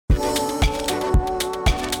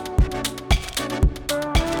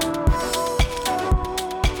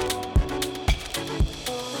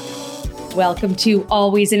Welcome to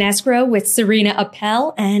Always in Escrow with Serena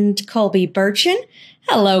Appel and Colby Birchin.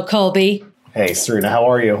 Hello, Colby. Hey, Serena, how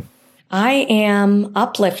are you? I am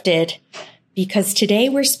uplifted because today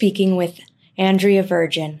we're speaking with Andrea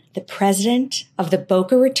Virgin, the president of the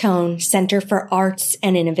Boca Raton Center for Arts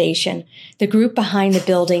and Innovation, the group behind the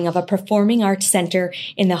building of a performing arts center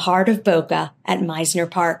in the heart of Boca at Meisner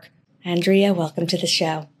Park. Andrea, welcome to the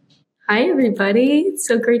show. Hi, everybody. It's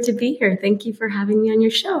so great to be here. Thank you for having me on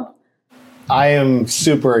your show. I am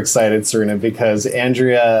super excited, Serena, because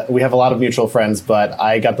Andrea, we have a lot of mutual friends, but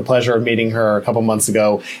I got the pleasure of meeting her a couple months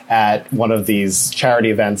ago at one of these charity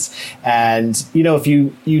events. And, you know, if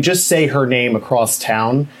you just say her name across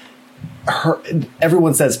town,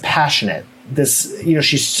 everyone says passionate.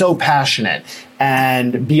 She's so passionate.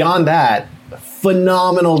 And beyond that,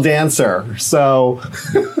 phenomenal dancer. So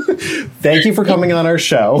thank you for coming on our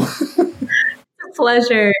show. It's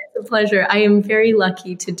a pleasure. I am very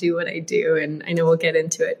lucky to do what I do, and I know we'll get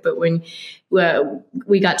into it. But when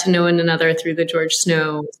we got to know one another through the George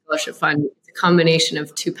Snow Scholarship Fund, it's a combination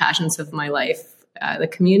of two passions of my life, the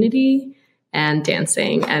community and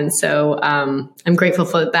dancing. And so I'm grateful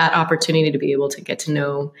for that opportunity to be able to get to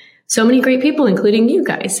know so many great people, including you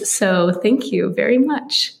guys. So thank you very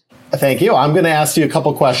much. Thank you. I'm going to ask you a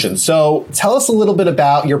couple questions. So tell us a little bit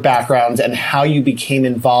about your background and how you became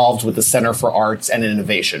involved with the Center for Arts and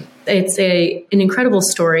Innovation. It's an incredible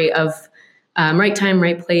story of right time,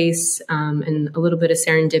 right place, and a little bit of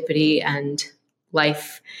serendipity and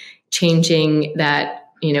life changing that,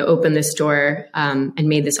 opened this door and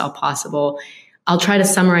made this all possible. I'll try to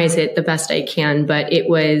summarize it the best I can, but it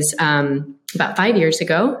was about 5 years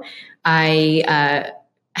ago. I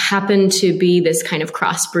happened to be this kind of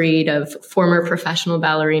crossbreed of former professional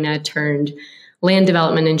ballerina turned land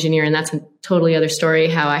development engineer. And that's a totally other story,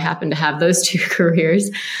 how I happened to have those two careers.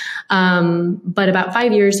 But about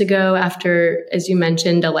 5 years ago, after, as you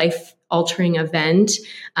mentioned, a life-altering event,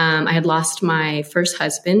 I had lost my first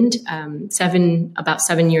husband about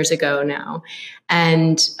 7 years ago now.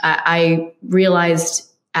 And I realized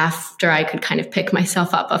after I could kind of pick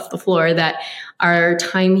myself up off the floor that our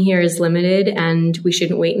time here is limited and we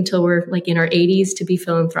shouldn't wait until we're like in our 80s to be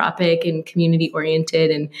philanthropic and community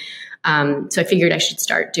oriented. And so I figured I should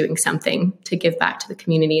start doing something to give back to the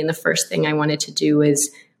community. And the first thing I wanted to do was,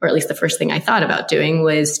 or at least the first thing I thought about doing,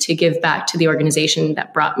 was to give back to the organization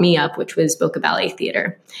that brought me up, which was Boca Ballet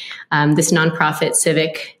Theater. This nonprofit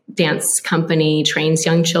civic dance company trains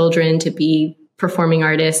young children to be performing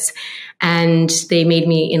artists. And they made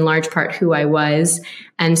me in large part who I was.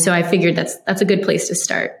 And so I figured that's a good place to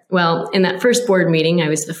start. Well, in that first board meeting, I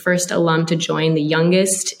was the first alum to join, the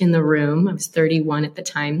youngest in the room. I was 31 at the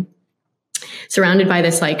time, surrounded by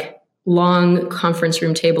this long conference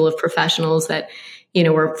room table of professionals that,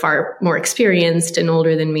 were far more experienced and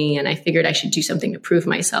older than me. And I figured I should do something to prove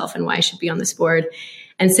myself and why I should be on this board.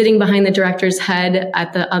 And sitting behind the director's head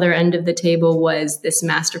at the other end of the table was this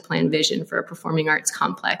master plan vision for a performing arts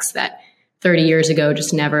complex that 30 years ago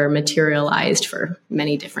just never materialized for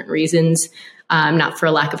many different reasons, not for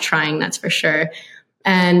a lack of trying, that's for sure.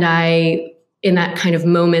 And I, in that kind of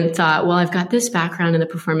moment, thought, well, I've got this background in the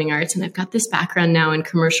performing arts and I've got this background now in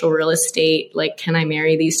commercial real estate. Can I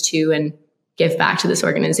marry these two and give back to this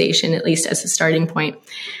organization, at least as a starting point?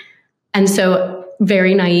 And so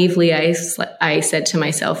very naively, I said to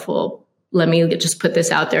myself, well, let me just put this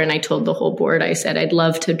out there. And I told the whole board, I said, I'd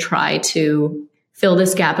love to try to fill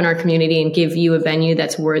this gap in our community and give you a venue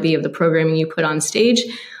that's worthy of the programming you put on stage.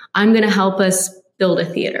 I'm going to help us build a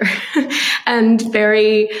theater. And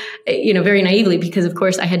very naively, because of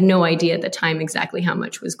course I had no idea at the time exactly how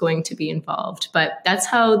much was going to be involved. But that's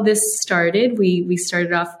how this started. We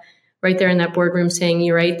started off right there in that boardroom saying,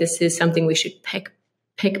 you're right, this is something we should pick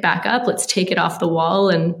back up. Let's take it off the wall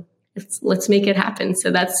and let's make it happen.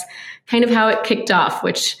 So that's kind of how it kicked off,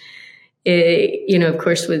 which of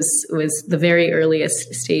course, was the very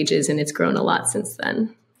earliest stages, and it's grown a lot since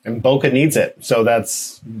then. And Boca needs it. So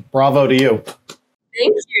that's bravo to you.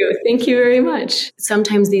 Thank you. Thank you very much.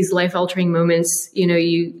 Sometimes these life-altering moments,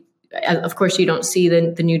 of course, you don't see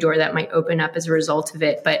the new door that might open up as a result of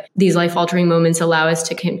it. But these life-altering moments allow us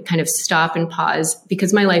to kind of stop and pause,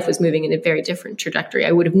 because my life was moving in a very different trajectory.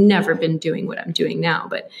 I would have never been doing what I'm doing now.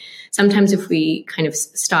 But sometimes if we kind of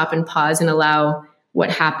stop and pause and allow what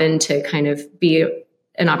happened to kind of be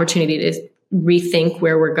an opportunity to rethink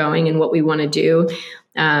where we're going and what we want to do,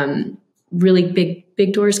 really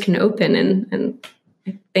big doors can open. And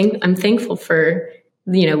I'm thankful for,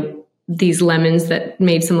 these lemons that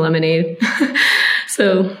made some lemonade.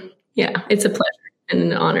 So yeah, it's a pleasure and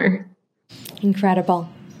an honor. Incredible.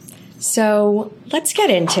 So let's get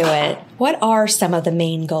into it. What are some of the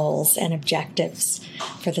main goals and objectives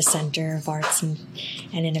for the Center of Arts and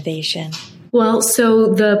Innovation? Well,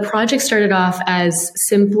 so the project started off as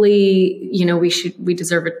simply, we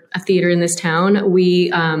deserve a theater in this town. We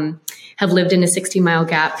have lived in a 60-mile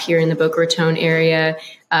gap here in the Boca Raton area.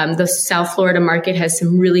 The South Florida market has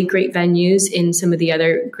some really great venues in some of the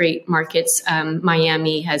other great markets.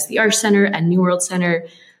 Miami has the Arts Center and New World Center.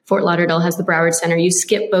 Fort Lauderdale has the Broward Center. You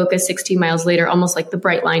skip Boca 60 miles later, almost like the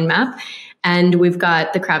Bright Line map. And we've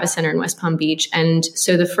got the Kravis Center in West Palm Beach. And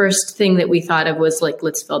so the first thing that we thought of was like,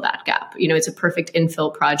 let's fill that gap. It's a perfect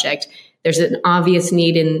infill project. There's an obvious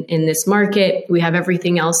need in this market. We have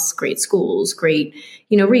everything else, great schools, great,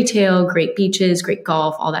 retail, great beaches, great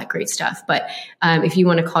golf, all that great stuff. But if you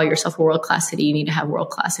want to call yourself a world-class city, you need to have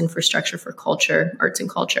world-class infrastructure for culture, arts and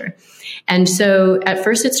culture. And so at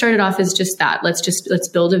first it started off as just that. Let's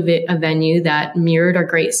build a venue that mirrored our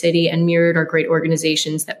great city and mirrored our great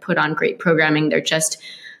organizations that put on great programming. They're just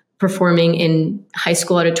performing in high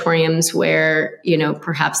school auditoriums where,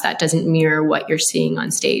 perhaps that doesn't mirror what you're seeing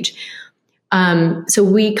on stage. So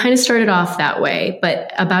we kind of started off that way,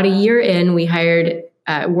 but about a year in, we hired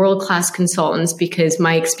world-class consultants because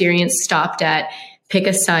my experience stopped at pick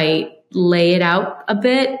a site, lay it out a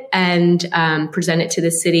bit, and present it to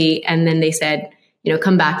the city. And then they said,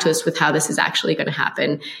 come back to us with how this is actually going to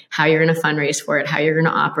happen, how you're going to fundraise for it, how you're going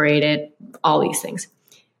to operate it, all these things.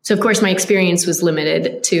 So, of course, my experience was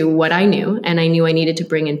limited to what I knew, and I knew I needed to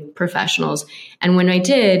bring in professionals. And when I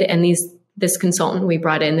did, and this consultant we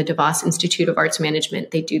brought in, the DeVos Institute of Arts Management,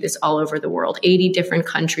 they do this all over the world, 80 different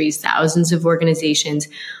countries, thousands of organizations.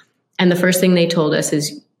 And the first thing they told us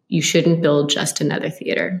is, you shouldn't build just another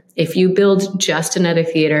theater. If you build just another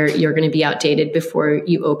theater, you're going to be outdated before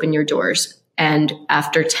you open your doors. And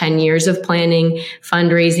after 10 years of planning,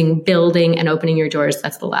 fundraising, building, and opening your doors,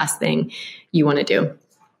 that's the last thing you want to do.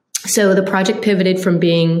 So the project pivoted from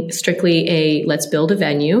being strictly let's build a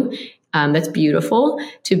venue that's beautiful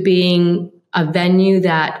to being a venue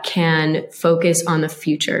that can focus on the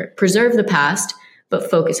future, preserve the past,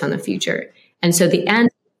 but focus on the future. And so the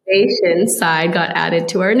innovation side got added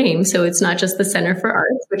to our name. So it's not just the Center for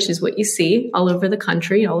Arts, which is what you see all over the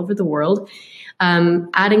country, all over the world.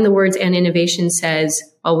 Adding the words and innovation says,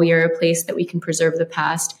 well, we are a place that we can preserve the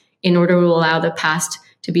past in order to allow the past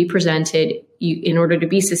to be presented. In order to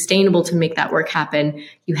be sustainable, to make that work happen,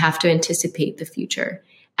 you have to anticipate the future.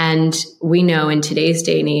 And we know in today's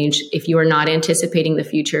day and age, if you are not anticipating the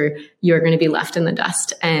future, you're going to be left in the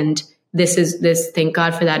dust. And thank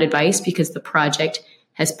God for that advice, because the project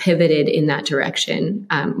has pivoted in that direction,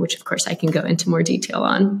 which of course I can go into more detail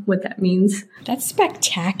on what that means. That's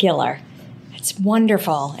spectacular. It's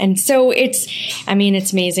wonderful. And so it's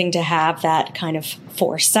amazing to have that kind of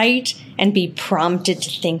foresight and be prompted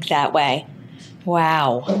to think that way.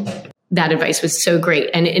 Wow. That advice was so great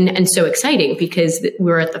and so exciting, because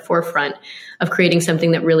we're at the forefront of creating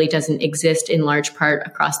something that really doesn't exist in large part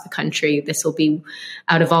across the country. This will be,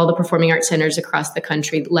 out of all the performing arts centers across the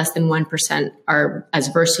country, less than 1% are as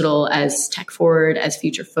versatile, as tech forward, as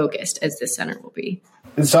future focused as this center will be.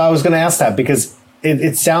 And so I was going to ask that, because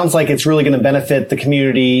it sounds like it's really going to benefit the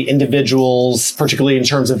community, individuals, particularly in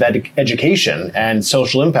terms of education and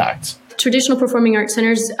social impact. Traditional performing arts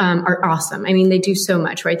centers are awesome. I mean, they do so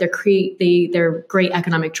much, right? They're great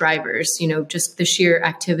economic drivers. Just the sheer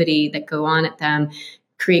activity that go on at them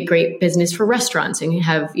create great business for restaurants. And you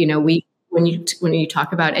have, when you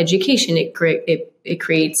talk about education, it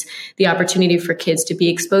creates the opportunity for kids to be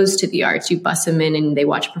exposed to the arts. You bus them in and they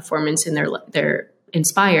watch a performance and they're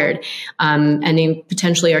inspired, and they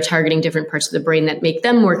potentially are targeting different parts of the brain that make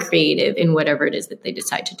them more creative in whatever it is that they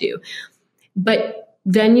decide to do. But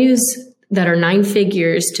venues that are 9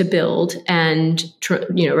 figures to build and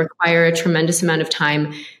require a tremendous amount of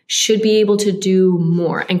time should be able to do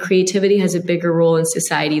more. And creativity has a bigger role in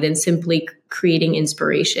society than simply creating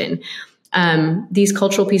inspiration. These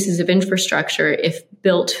cultural pieces of infrastructure, if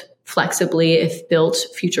built flexibly, if built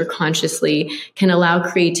future consciously, can allow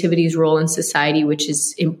creativity's role in society, which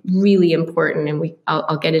is really important. And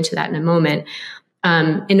I'll get into that in a moment.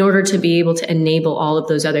 In order to be able to enable all of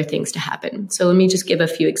those other things to happen. So let me just give a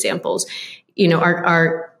few examples.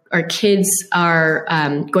 Our kids are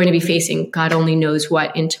going to be facing God only knows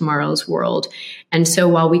what in tomorrow's world. And so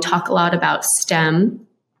while we talk a lot about STEM,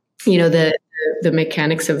 the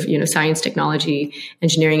mechanics of, science, technology,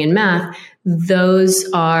 engineering, and math,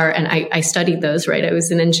 those are, and I studied those, right? I was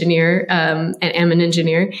an engineer, and am an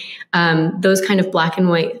engineer. Those kind of black and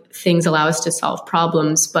white things allow us to solve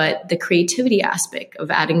problems, but the creativity aspect of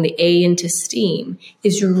adding the A into STEAM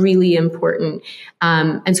is really important.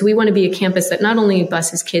 And so we want to be a campus that not only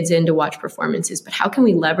buses kids in to watch performances, but how can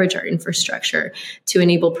we leverage our infrastructure to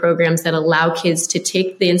enable programs that allow kids to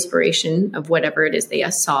take the inspiration of whatever it is they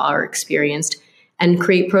saw or experienced and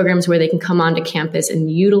create programs where they can come onto campus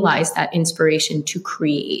and utilize that inspiration to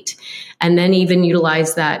create, and then even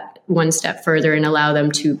utilize that one step further and allow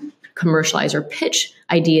them to commercialize or pitch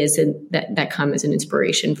ideas that come as an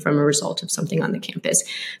inspiration from a result of something on the campus.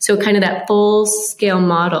 So kind of that full scale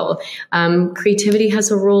model. Creativity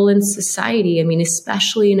has a role in society. I mean,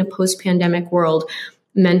 especially in a post-pandemic world,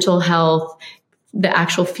 mental health, the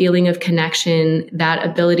actual feeling of connection, that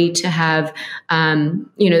ability to have,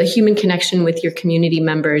 the human connection with your community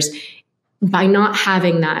members. By not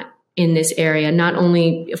having that in this area, not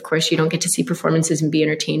only, of course, you don't get to see performances and be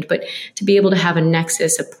entertained, but to be able to have a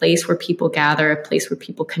nexus, a place where people gather, a place where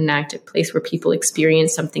people connect, a place where people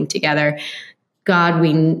experience something together. God,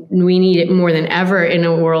 we need it more than ever in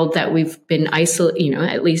a world that we've been isolated,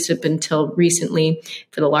 at least up until recently,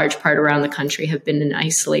 for the large part around the country, have been in an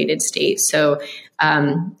isolated state. So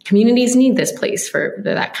communities need this place for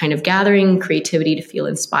that kind of gathering, creativity, to feel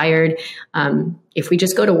inspired. If we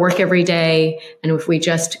just go to work every day, and if we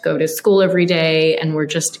just go to school every day, and we're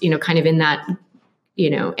just, kind of in that,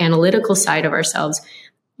 analytical side of ourselves,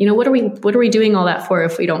 what are we doing all that for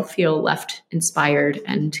if we don't feel left inspired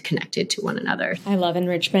and connected to one another? I love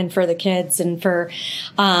enrichment for the kids and for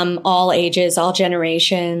all ages, all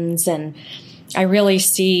generations. And I really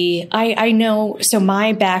see, I know, so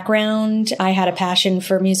my background, I had a passion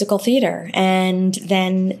for musical theater. And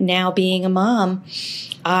then now being a mom,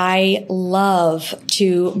 I love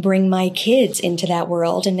to bring my kids into that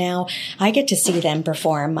world. And now I get to see them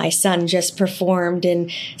perform. My son just performed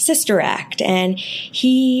in Sister Act, and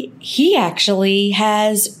he actually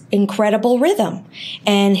has incredible rhythm,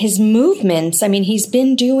 and his movements. I mean, he's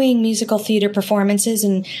been doing musical theater performances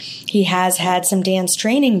and he has had some dance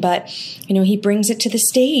training, but he brings it to the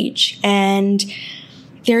stage, and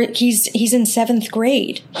he's in 7th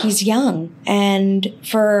grade. He's young. And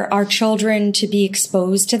for our children to be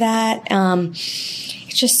exposed to that,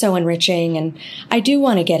 it's just so enriching. And I do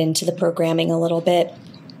want to get into the programming a little bit,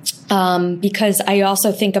 because I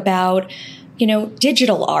also think about,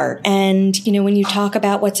 digital art. And, when you talk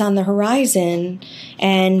about what's on the horizon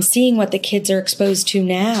and seeing what the kids are exposed to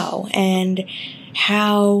now and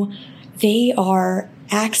how they are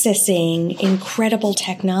accessing incredible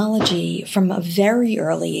technology from a very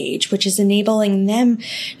early age, which is enabling them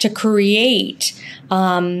to create,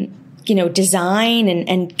 design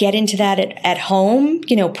and get into that at home,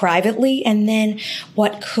 privately, and then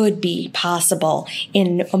what could be possible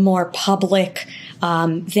in a more public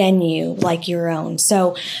venue like your own.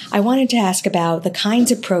 So I wanted to ask about the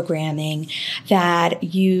kinds of programming that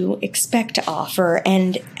you expect to offer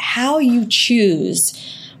and how you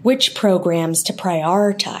choose which programs to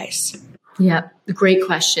prioritize. Yeah, great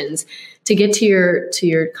questions. To get to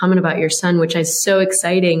your comment about your son, which is so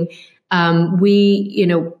exciting,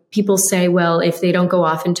 people say, well, if they don't go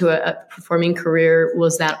off into a performing career,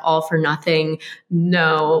 was that all for nothing?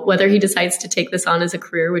 No. Whether he decides to take this on as a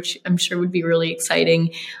career, which I'm sure would be really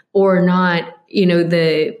exciting, or not,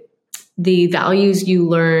 the values you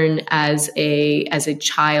learn as a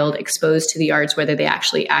child exposed to the arts, whether they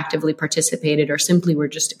actually actively participated or simply were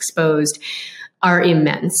just exposed, are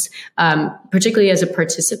immense. Particularly as a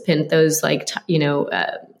participant, those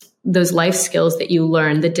those life skills that you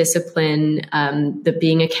learn, the discipline, the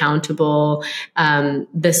being accountable,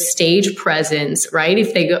 the stage presence, right?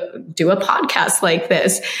 If they do a podcast like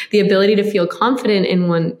this, the ability to feel confident in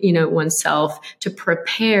oneself, to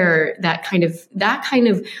prepare that kind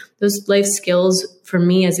of those life skills. For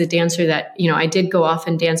me as a dancer, that, I did go off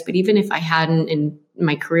and dance, but even if I hadn't, and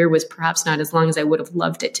my career was perhaps not as long as I would have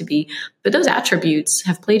loved it to be, but those attributes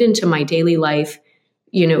have played into my daily life,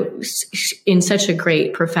 in such a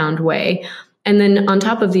great, profound way. And then on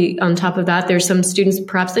top of that, there's some students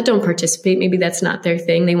perhaps that don't participate. Maybe that's not their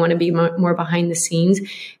thing. They want to be more behind the scenes.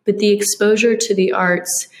 But the exposure to the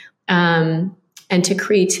arts and to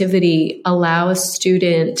creativity allow a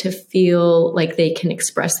student to feel like they can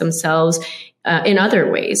express themselves in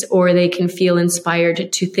other ways, or they can feel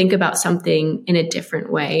inspired to think about something in a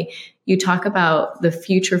different way. You talk about the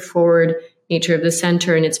future forward nature of the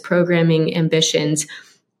center and its programming ambitions.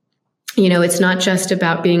 it's not just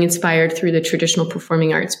about being inspired through the traditional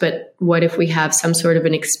performing arts, but what if we have some sort of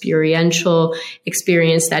an experiential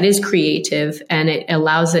experience that is creative and it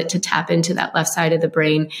allows it to tap into that left side of the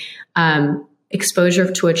brain? Exposure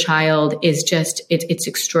to a child is just, it's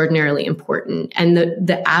extraordinarily important. And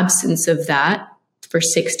the absence of that for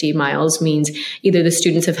 60 miles means either the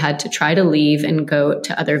students have had to try to leave and go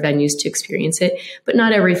to other venues to experience it, but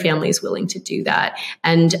not every family is willing to do that.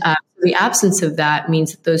 And the absence of that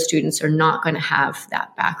means that those students are not going to have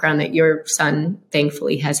that background that your son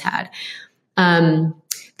thankfully has had.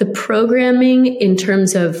 The programming in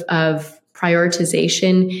terms of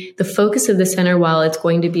prioritization, the focus of the center, while it's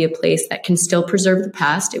going to be a place that can still preserve the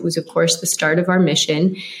past, it was, of course, the start of our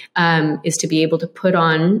mission, is to be able to put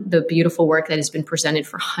on the beautiful work that has been presented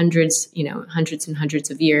for hundreds and hundreds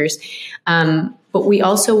of years. But we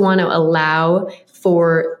also want to allow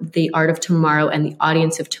for the art of tomorrow and the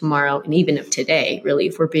audience of tomorrow, and even of today, really,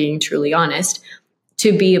 if we're being truly honest,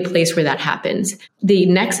 to be a place where that happens. The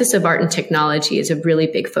nexus of art and technology is a really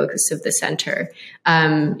big focus of the center.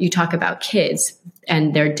 You talk about kids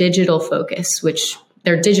and their digital focus, which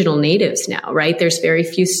they're digital natives now, right? There's very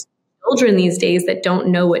few children these days that don't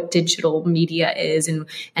know what digital media is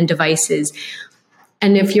and devices.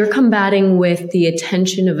 And if you're combating with the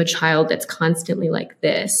attention of a child that's constantly like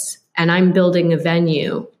this, and I'm building a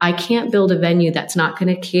venue, I can't build a venue that's not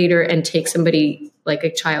going to cater and take somebody like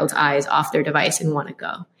a child's eyes off their device and want to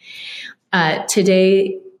go.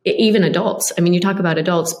 Today, even adults, you talk about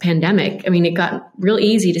adults, pandemic, it got real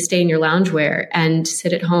easy to stay in your loungewear and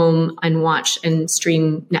sit at home and watch and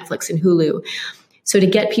stream Netflix and Hulu. So to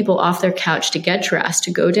get people off their couch, to get dressed,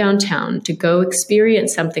 to go downtown, to go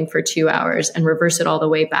experience something for 2 hours and reverse it all the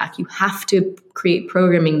way back, you have to create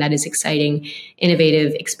programming that is exciting,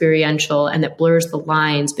 innovative, experiential, and that blurs the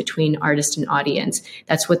lines between artist and audience.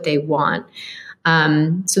 That's what they want.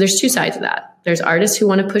 So there's two sides of that. There's artists who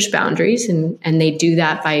want to push boundaries, and they do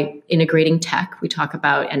that by integrating tech. We talk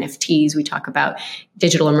about NFTs. We talk about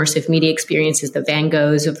digital immersive media experiences, the Van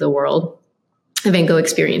Goghs of the world, the Van Gogh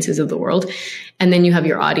experiences of the world. And then you have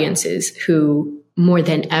your audiences who more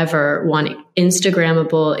than ever want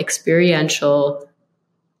Instagrammable, experiential,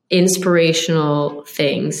 inspirational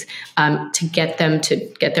things to get them to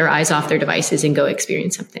get their eyes off their devices and go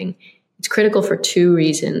experience something. It's critical for two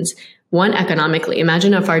reasons. One, economically.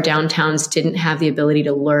 Imagine if our downtowns didn't have the ability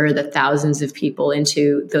to lure the thousands of people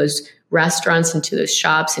into those restaurants, into those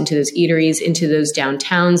shops, into those eateries, into those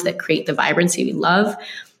downtowns that create the vibrancy we love,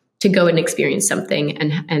 to go and experience something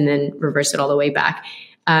and then reverse it all the way back.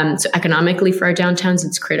 So economically for our downtowns,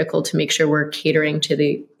 it's critical to make sure we're catering to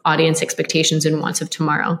the audience expectations and wants of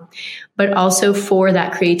tomorrow. But also for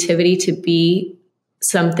that creativity to be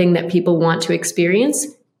something that people want to experience,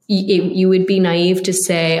 you would be naive to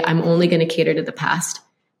say, I'm only going to cater to the past.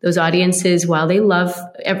 Those audiences, while they love,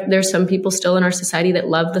 there's some people still in our society that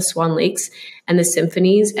love the Swan Lakes and the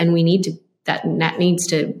symphonies, and we need to, that needs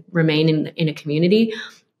to remain in a community.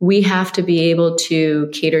 We have to be able to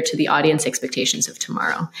cater to the audience expectations of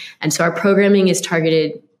tomorrow. And so our programming is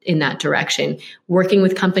targeted in that direction, working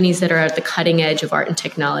with companies that are at the cutting edge of art and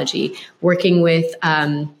technology, working with,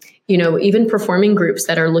 even performing groups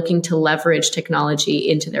that are looking to leverage technology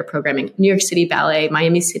into their programming. New York City Ballet,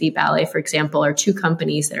 Miami City Ballet, for example, are two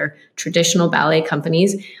companies that are traditional ballet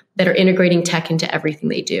companies that are integrating tech into everything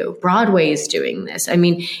they do. Broadway is doing this.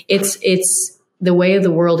 It's the way of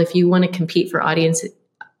the world. If you want to compete for audience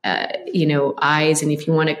eyes, and if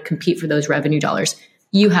you want to compete for those revenue dollars,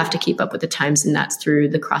 you have to keep up with the times, and that's through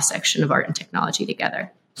the cross-section of art and technology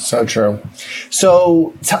together. So true.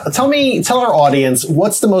 So tell our audience,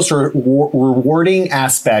 what's the most rewarding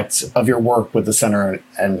aspect of your work with the Center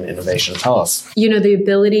and Innovation? Tell us. The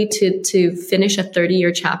ability to finish a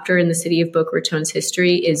 30-year chapter in the city of Boca Raton's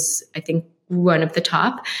history is, I think, one of the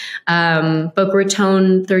top. Boca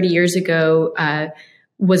Raton 30 years ago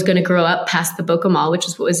was going to grow up past the Boca Mall, which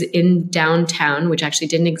is what was in downtown, which actually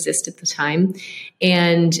didn't exist at the time,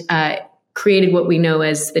 and created what we know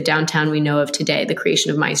as the downtown we know of today, the creation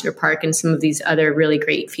of Meisner Park and some of these other really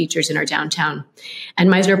great features in our downtown. And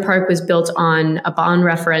Meisner Park was built on a bond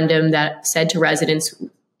referendum that said to residents,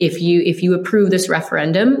 if you approve this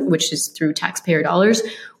referendum, which is through taxpayer dollars,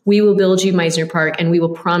 we will build you Meisner Park, and we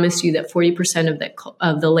will promise you that 40%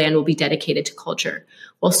 of the land will be dedicated to culture.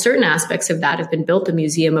 Well, certain aspects of that have been built. The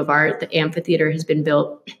Museum of Art, the amphitheater has been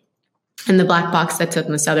built, and the black box that's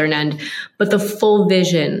on the southern end. But the full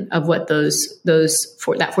vision of what that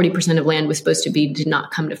 40% of land was supposed to be did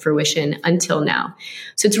not come to fruition until now.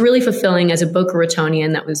 So it's really fulfilling as a Boca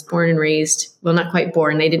Ratonian that was born and raised, well, not quite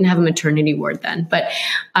born. They didn't have a maternity ward then, but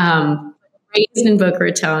raised in Boca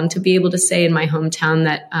Raton, to be able to say in my hometown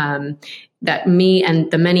that that me and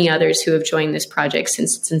the many others who have joined this project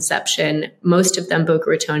since its inception, most of them Boca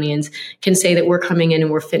Ratonians, can say that we're coming in and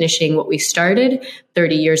we're finishing what we started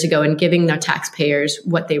 30 years ago and giving the taxpayers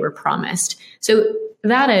what they were promised. So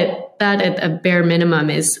that at a bare minimum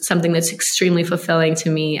is something that's extremely fulfilling to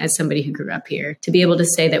me as somebody who grew up here. To be able to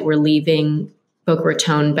say that we're leaving Boca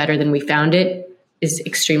Raton better than we found it is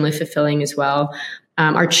extremely fulfilling as well.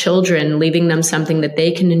 Our children, leaving them something that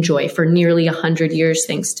they can enjoy for nearly 100 years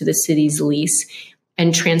thanks to the city's lease,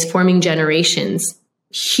 and transforming generations,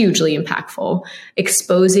 hugely impactful.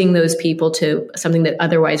 Exposing those people to something that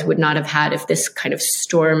otherwise would not have had if this kind of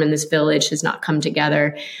storm in this village has not come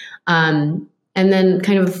together. And then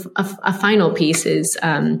kind of a final piece is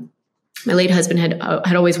my late husband had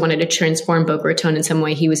always wanted to transform Boca Raton in some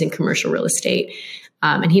way. He was in commercial real estate.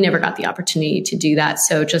 And he never got the opportunity to do that.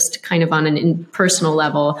 So just kind of on an personal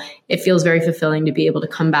level, it feels very fulfilling to be able to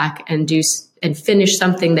come back and finish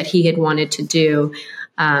something that he had wanted to do,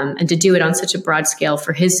 and to do it on such a broad scale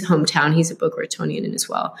for his hometown. He's a Boca Ratonian as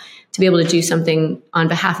well. To be able to do something on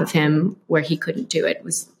behalf of him where he couldn't do it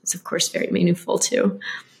was of course, very meaningful too.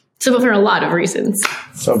 So for a lot of reasons.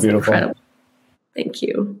 So beautiful. Incredible. Thank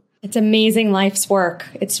you. It's amazing life's work.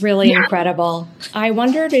 It's really incredible. I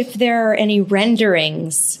wondered if there are any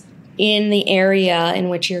renderings in the area in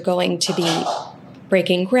which you're going to be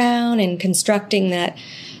breaking ground and constructing that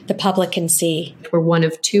the public can see. We're one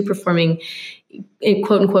of two performing,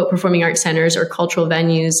 quote unquote, performing arts centers or cultural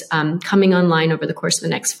venues coming online over the course of the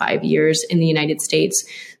next 5 years in the United States.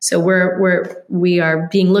 So we are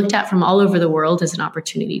being looked at from all over the world as an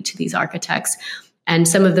opportunity to these architects. And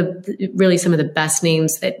some of the best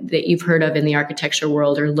names that you've heard of in the architecture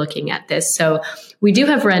world are looking at this. So we do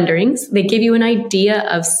have renderings. They give you an idea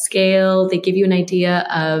of scale. They give you an idea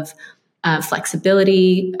of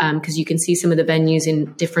flexibility, because you can see some of the venues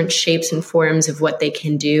in different shapes and forms of what they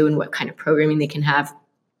can do and what kind of programming they can have.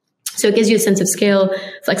 So it gives you a sense of scale,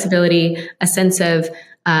 flexibility, a sense of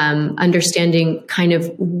understanding kind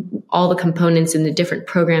of all the components and the different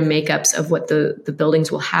program makeups of what the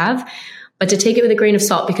buildings will have. But to take it with a grain of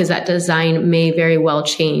salt, because that design may very well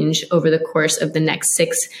change over the course of the next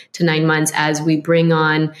 6 to 9 months as we bring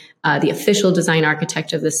on the official design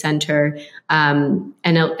architect of the center. And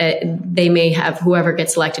they may have, whoever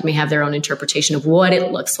gets selected may have their own interpretation of what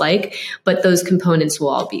it looks like, but those components will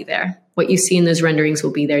all be there. What you see in those renderings will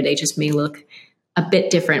be there. They just may look a bit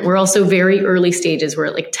different. We're also very early stages. We're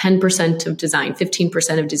at like 10% of design,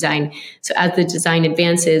 15% of design. So as the design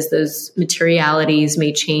advances, those materialities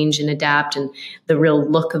may change and adapt, and the real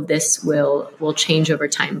look of this will change over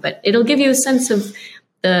time. But it'll give you a sense of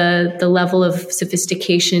the level of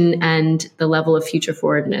sophistication and the level of future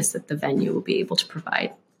forwardness that the venue will be able to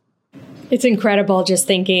provide. It's incredible just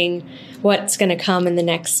thinking what's going to come in the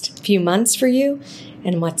next few months for you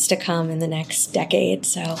and what's to come in the next decade.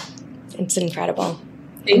 So it's incredible.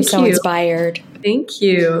 I'm so inspired. Thank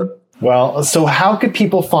you. Well, so how could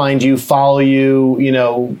people find you, follow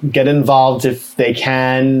you, get involved if they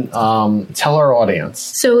can? Tell our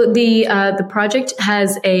audience. So the project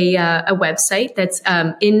has a website that's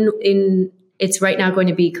it's right now going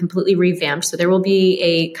to be completely revamped. So there will be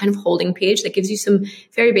a kind of holding page that gives you some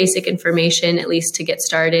very basic information, at least to get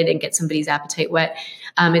started and get somebody's appetite wet.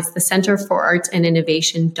 It's the Center for Arts and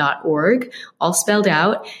Innovation.org, all spelled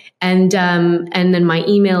out. And then my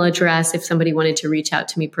email address, if somebody wanted to reach out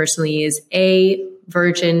to me personally, is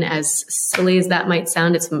Virgin, as silly as that might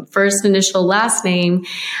sound. It's first initial, last name,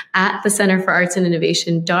 at the Center for Arts and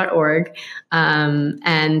Innovation.org.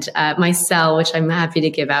 And my cell, which I'm happy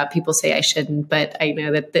to give out. People say I shouldn't, but I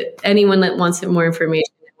know that anyone that wants more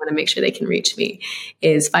information, want to make sure they can reach me,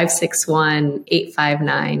 is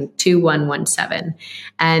 561-859-2117.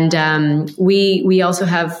 And we also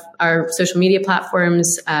have our social media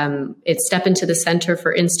platforms. It's Step Into the Center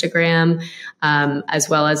for Instagram, as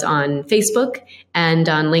well as on Facebook. And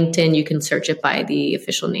on LinkedIn, you can search it by the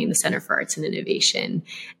official name, the Center for Arts and Innovation.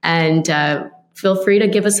 And feel free to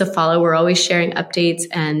give us a follow. We're always sharing updates.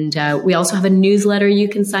 And we also have a newsletter you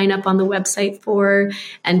can sign up on the website for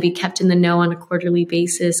and be kept in the know on a quarterly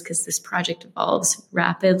basis, because this project evolves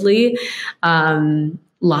rapidly.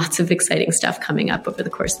 Lots of exciting stuff coming up over the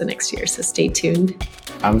course of the next year. So stay tuned.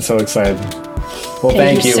 I'm so excited. Well,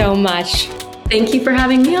 thank you so much. Thank you for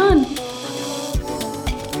having me on.